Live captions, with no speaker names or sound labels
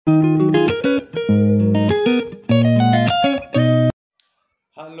Hello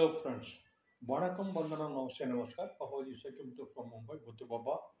friends. Vanakkam, Vandana, Namaste, Namaskar. Pahoji Sekimtu from Mumbai, Bhutu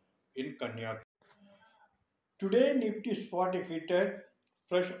Baba in Kanyakumari. Today Nifty spot hit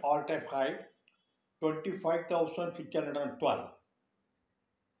fresh all-time high 25,612.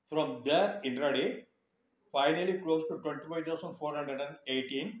 From there intraday finally close to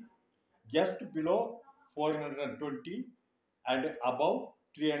 25,418, just below 420 and above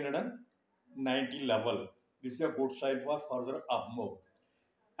 390 level. This is a good sign for further up move.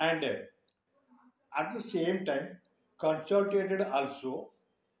 And at the same time, consolidated also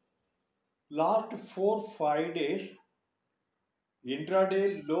last 4 5 days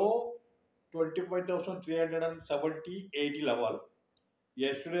intraday low 25,370 80 level.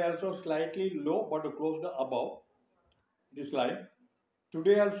 Yesterday also slightly low but closed above this line.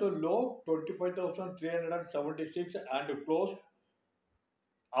 Today also low 25,376 and closed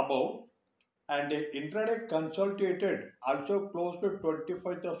above. And intraday consolidated also closed to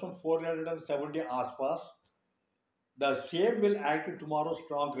 25,470 aspas. The same will act tomorrow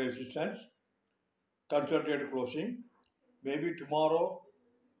strong resistance. Consolidated closing. Maybe tomorrow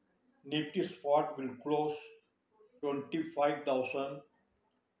Nifty spot will close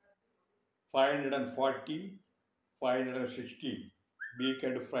 25,540, 560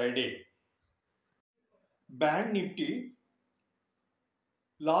 weekend Friday. Bank Nifty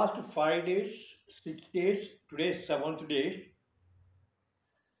last 5 days, 6 days, today 7th day,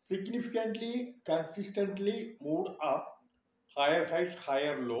 significantly, consistently moved up, higher highs,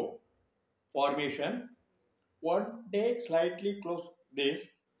 higher low formation. One day slightly close this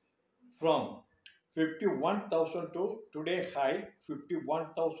from 51,000 to today high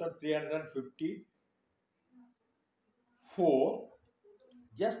 51,354,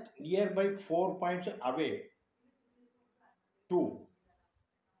 just nearby 4 points away to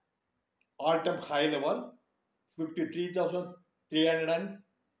all-time high level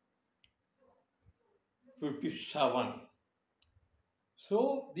 53,357.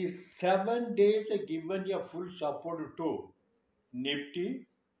 So these 7 days are given a full support to Nifty,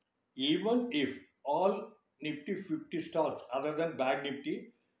 even if all Nifty 50 stocks other than Bank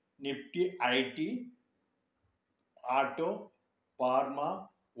Nifty, Nifty IT, Auto, Pharma,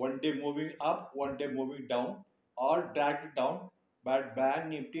 one day moving up, one day moving down, all dragged down. But Bank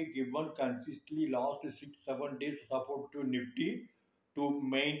Nifty given consistently last 6 7 days support to Nifty to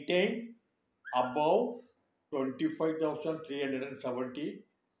maintain above 25,370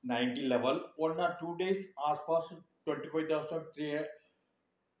 90 level. 1 or 2 days aspas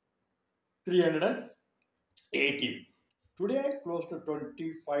 25,380. Today close to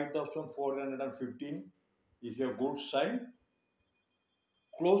 25,415 is a good sign.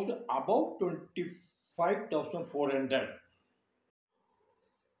 Close to above 25,400.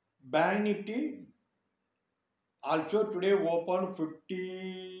 Bank Nifty also today opened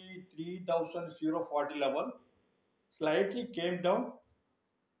 53,040 level. Slightly came down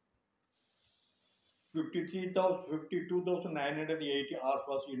 52,980 hours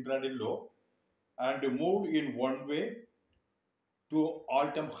was intraday low and moved in one way to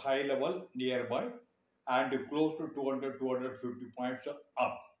all-time high level nearby and close to 200-250 points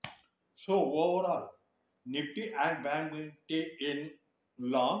up. So overall, Nifty and Bank Nifty in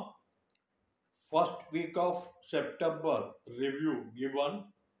long. First week of September review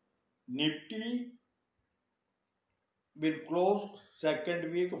given. Nifty will close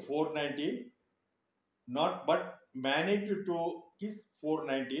second week 490, not but managed to kiss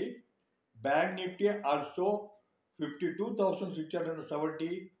 490. Bank Nifty also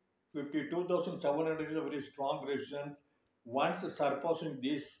 52,670, 52,700 is a very strong resistance. Once surpassing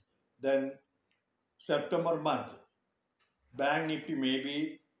this, then September month, Bank Nifty may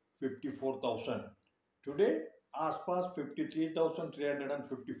be 54,000. Today, aspas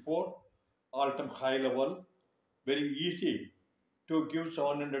 53,354, all-time high level, very easy to give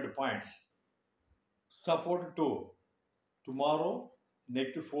 700 points. Support to tomorrow,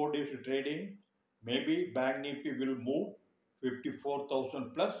 next 4 days trading, maybe Bank Nifty will move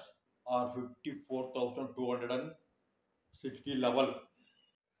 54,000 plus or 54,260 level.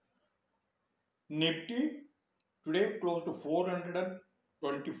 Nifty today close to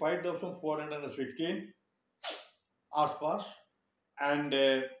 425,416 aspas, and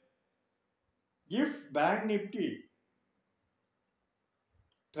if Bank Nifty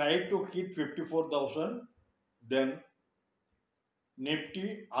try to hit 54,000, then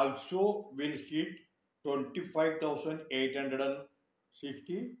Nifty also will hit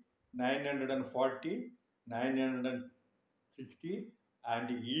 25,860, 940, 960,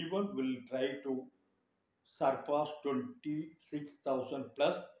 and even will try to surpassed 26,000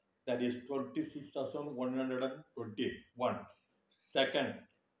 plus, that is 26,121. Second,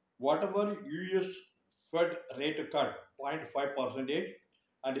 whatever US Fed rate cut 0.5 percentage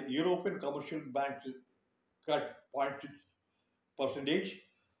and European commercial banks cut 0.6 percentage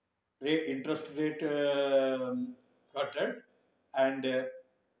interest rate cut and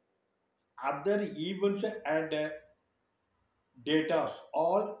other events and data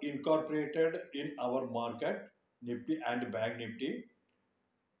all incorporated in our market, Nifty and Bank Nifty.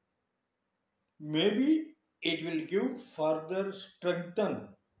 Maybe it will give further strengthen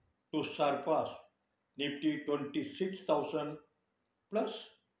to surpass Nifty 26,000 plus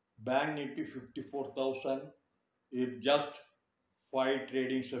Bank Nifty 54,000 in just 5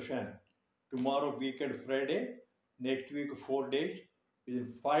 trading session. Tomorrow weekend Friday, next week 4 days.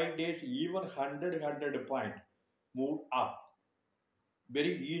 Within 5 days, even 100 point moved up.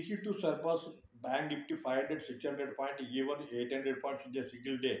 Very easy to surpass Bank Nifty 500, 600 point, even 800 points in a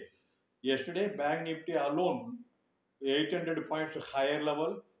single day. Yesterday, Bank Nifty alone 800 points higher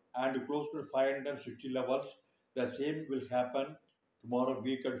level and close to 560 levels. The same will happen tomorrow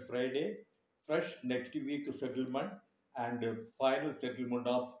weekend Friday. Fresh next week settlement and final settlement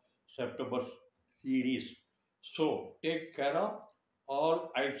of September series. So take care of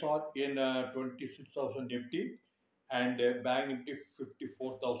all I saw in 26,000 Nifty and Bank Nifty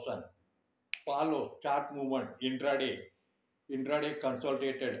 54,000. Follow chart movement intraday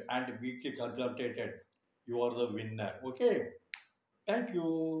consolidated and weekly consolidated. You are the winner. Okay. Thank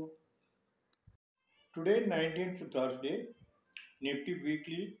you. Today 19th Thursday, Nifty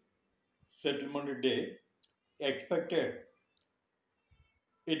weekly settlement day. Expected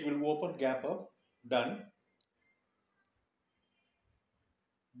it will open gap up. Done.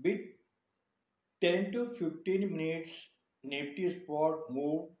 With 10 to 15 minutes, Nifty spot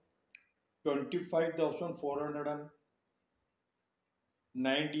move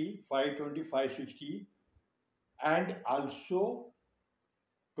 25,490, 520, 560 and also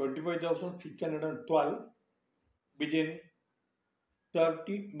 25,612 within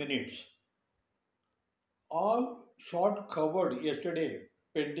 30 minutes. All short covered yesterday,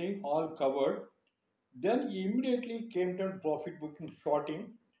 pending all covered. Then immediately came down profit booking,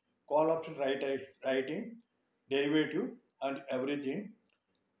 shorting, call option writing, derivative and everything.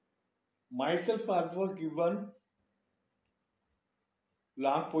 Myself also given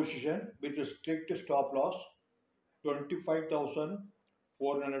long position with a strict stop loss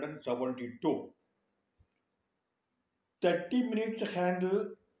 25,472. 30 minutes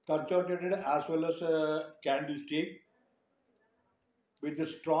handle consolidated as well as a candlestick with a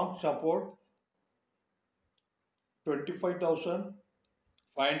strong support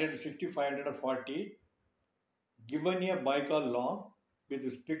 25,560, 540. Given a buy call long with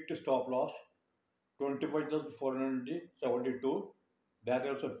a strict stop loss 25,472. That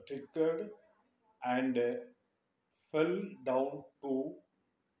also triggered and fell down to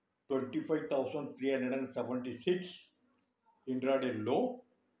 25,376 intraday low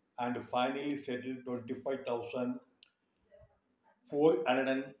and finally settled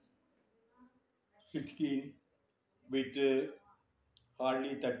 25,416 with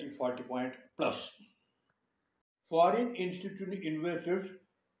hardly 30-40 point plus. Foreign institutional investors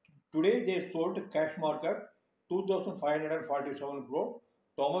today they sold cash market 2,547 crore.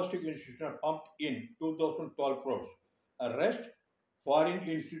 Domestic institutional pumped in 2,012 crores. Rest foreign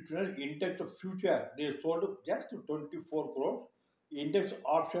institutional index of future they sold just 24 crores. Index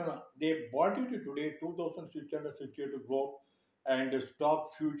option they bought it today 2,668 crore and stock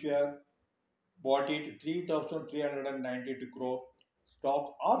future bought it 3,392 crore.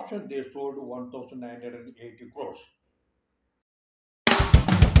 Stock option they sold 1,980 crores.